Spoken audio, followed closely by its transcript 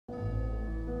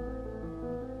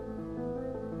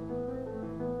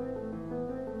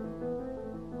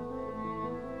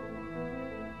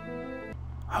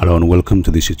Hello and welcome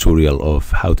to this tutorial of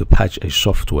how to patch a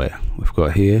software. We've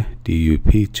got here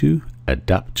DUP2,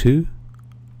 Adapt2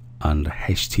 and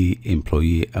HT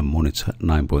Employee and Monitor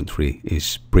 9.3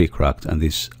 is pre-cracked and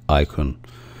this icon.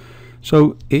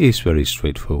 So it is very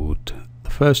straightforward. The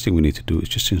first thing we need to do is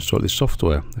just install the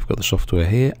software. We've got the software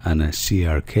here and a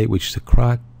CRK, which is the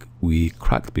crack we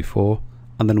cracked before,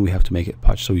 and then we have to make it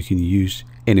patch so you can use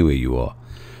anywhere you are.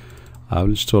 I will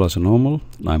install as a normal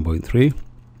 9.3.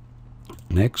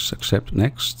 Next, accept,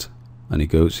 next, and it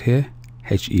goes here,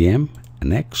 HEM,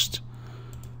 next.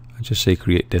 I just say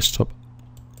create desktop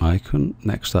icon,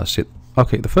 next, that's it.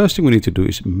 Okay, the first thing we need to do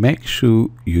is make sure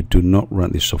you do not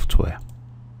run this software.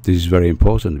 This is very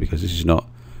important because this is not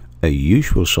a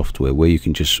usual software where you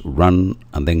can just run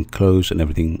and then close and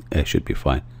everything should be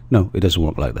fine. No, it doesn't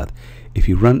work like that. If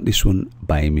you run this one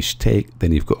by mistake,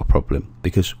 then you've got a problem,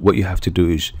 because what you have to do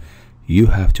is you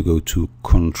have to go to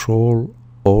Control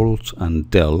Alt and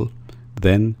Del,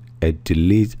 then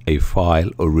delete a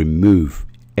file or remove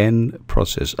and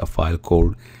process a file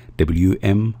called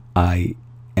WMIME.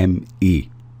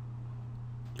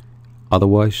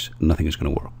 Otherwise nothing is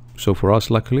going to work. So for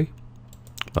us, luckily,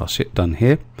 that's it, done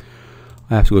here.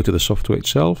 I have to go to the software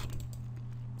itself.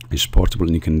 It's portable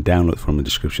and you can download from the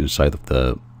description side of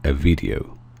the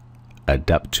video.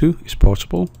 Adapt2 is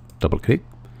portable, double click,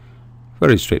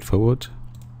 very straightforward.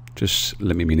 Just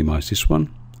let me minimize this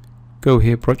one. Go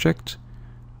here, project,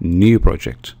 new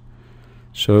project.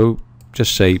 So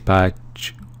just say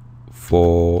patch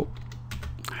for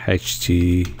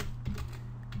HT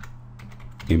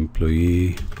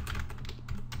Employee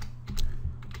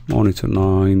Monitor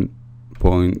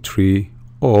 9.3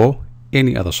 or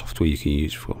any other software you can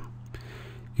use for.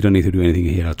 You don't need to do anything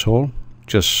here at all.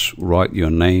 Just write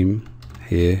your name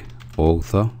here,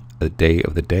 author, the day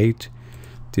of the date.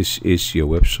 This is your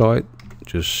website.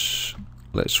 Just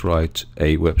let's write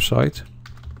a website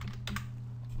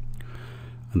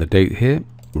and the date here,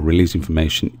 release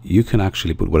information. You can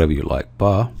actually put whatever you like,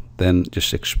 but then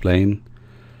just explain.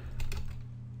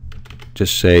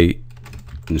 Just say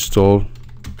install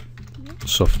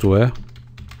software,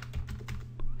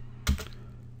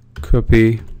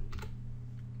 copy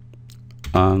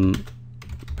and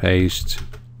paste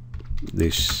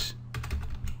this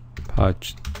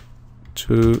patch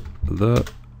to the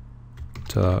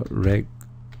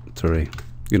directory,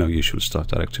 usual start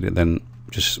directory, then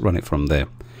just run it from there.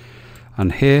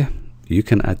 And here you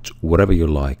can add whatever you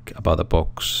like about the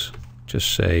box.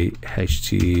 Just say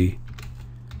HT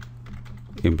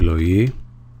Employee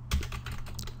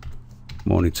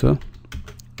Monitor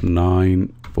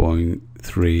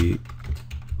 9.3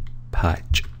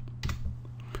 patch,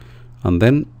 and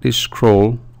then this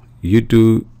scroll, you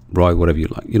do write whatever you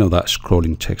like, that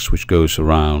scrolling text which goes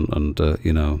around and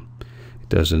it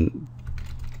doesn't.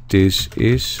 This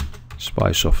is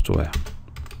spy software,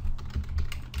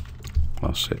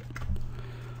 that's it.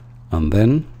 And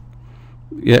then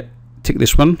tick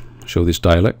this one, show this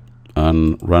dialog,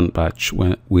 and run patch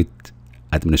with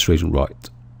administration right,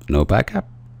 no backup.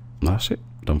 That's it,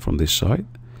 done from this side.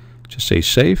 Just say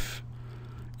save.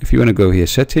 If you want to go here,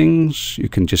 settings, you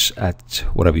can just add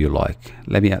whatever you like.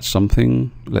 Let me add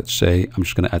something. Let's say I'm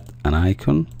just going to add an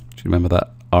icon. Do you remember that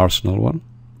Arsenal one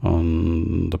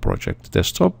on the project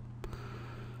desktop?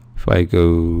 If I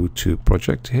go to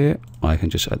project here, I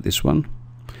can just add this one.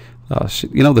 That's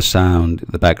it. The sound,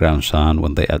 the background sound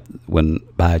when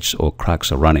badges or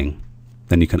cracks are running,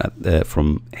 then you can add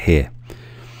from here.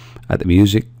 Add the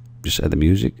music, just add the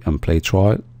music and play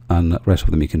trial. And the rest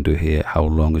of them you can do here. How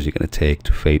long is it going to take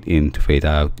to fade in, to fade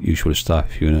out, usual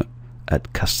stuff. If you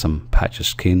add custom patch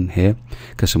skin here,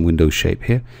 custom window shape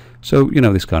here. So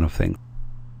this kind of thing.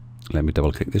 Let me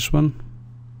double click this one,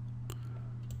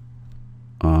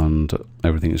 and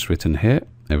everything is written here,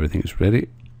 everything is ready.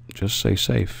 Just say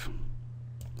save.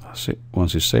 That's it.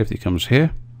 Once it's saved, it comes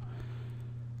here.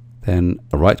 Then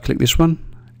right click this one,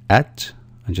 add,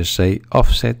 and just say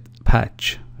offset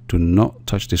patch. Do not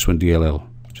touch this one, DLL.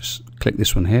 Just click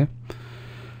this one here,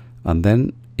 and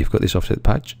then you've got this offset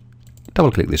patch.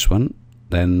 Double click this one,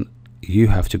 then you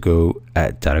have to go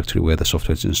at directory where the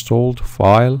software is installed,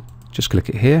 file, just click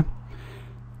it here,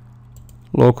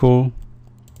 local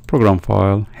program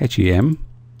file, HEM.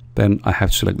 Then I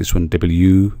have to select this one,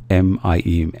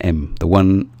 WMIME, the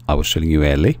one I was showing you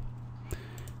earlier.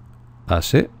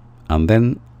 That's it. And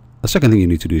then the second thing you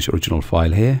need to do is original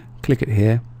file here, click it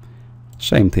here,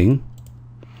 same thing.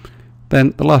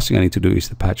 Then the last thing I need to do is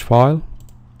the patch file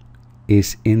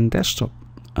is in desktop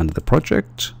under the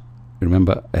project.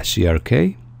 Remember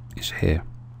CRK is here,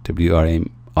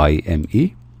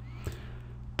 WRMIME.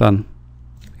 Done.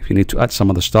 If you need to add some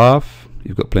other stuff,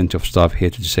 You've got plenty of stuff here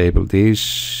to disable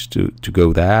this, to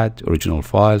go that, original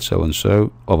file, so and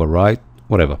so, overwrite,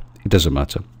 whatever. It doesn't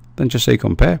matter. Then just say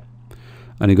compare.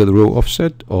 And you got the row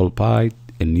offset, all byte,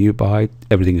 a new byte,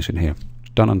 everything is in here.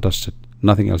 Done and dusted.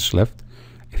 Nothing else is left.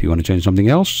 If you want to change something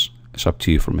else, it's up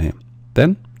to you from here.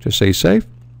 Then just say save.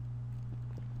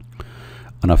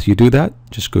 And after you do that,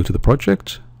 just go to the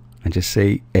project and just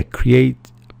say create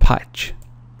patch.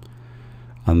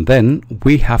 And then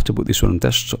we have to put this one on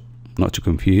desktop, not to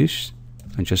confuse,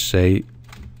 and just say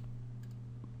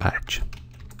patch.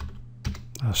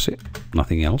 That's it,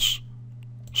 nothing else.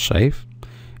 Save.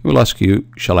 It will ask you,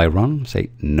 shall I run? Say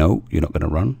no, you're not going to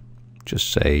run. Just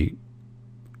say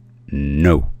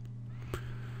no.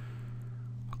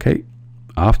 Okay,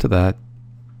 after that,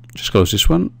 just close this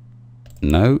one.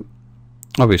 No.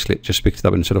 Obviously, it just picked it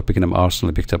up. Instead of picking up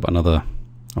Arsenal, it picked up another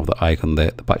of the icon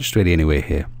there. The patch is ready anyway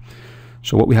here.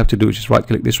 So what we have to do is just right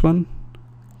click this one,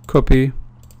 copy,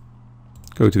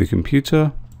 go to the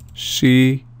computer,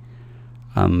 C,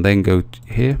 and then go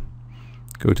here,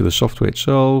 go to the software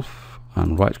itself,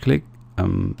 and right click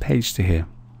and paste to here.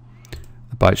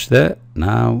 The patch there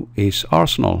now is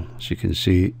Arsenal. As you can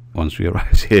see, once we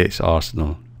arrive here, it's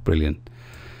Arsenal. Brilliant.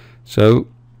 So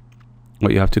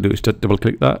what you have to do is double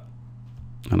click that,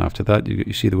 and after that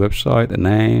you see the website, the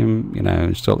name, you know,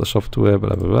 install the software,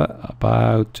 blah blah blah,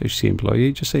 about HT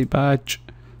employee, just say badge,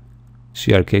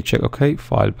 CRK check, okay,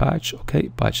 file patch, okay,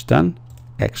 patch done,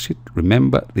 exit.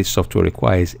 Remember, this software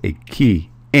requires a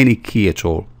key, any key at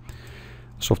all.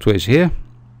 Software is here,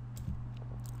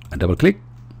 and double click.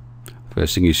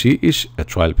 First thing you see is a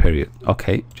trial period.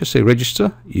 Okay, just say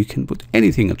register. You can put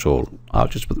anything at all. I'll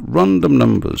just put random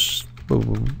numbers,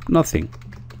 nothing,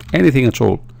 anything at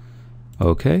all.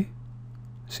 Okay,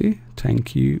 see,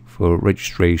 thank you for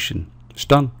registration. It's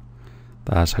done.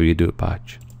 That's how you do a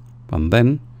patch, and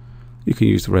then you can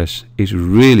use the rest. It's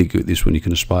really good, this one. You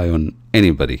can spy on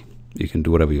anybody. You can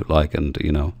do whatever you like, and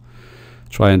you know,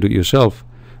 try and do it yourself.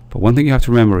 But one thing you have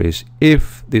to remember is,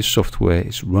 if this software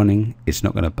is running, it's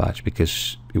not going to patch,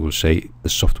 because it will say the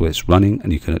software is running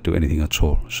and you cannot do anything at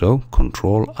all. So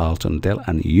Control Alt and Del,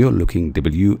 and you're looking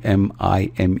WMIME.exe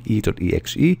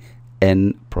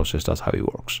end process. That's how it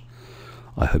works.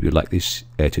 I hope you like this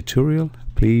tutorial.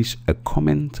 Please a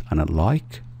comment and a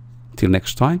like. Till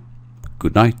next time,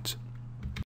 good night.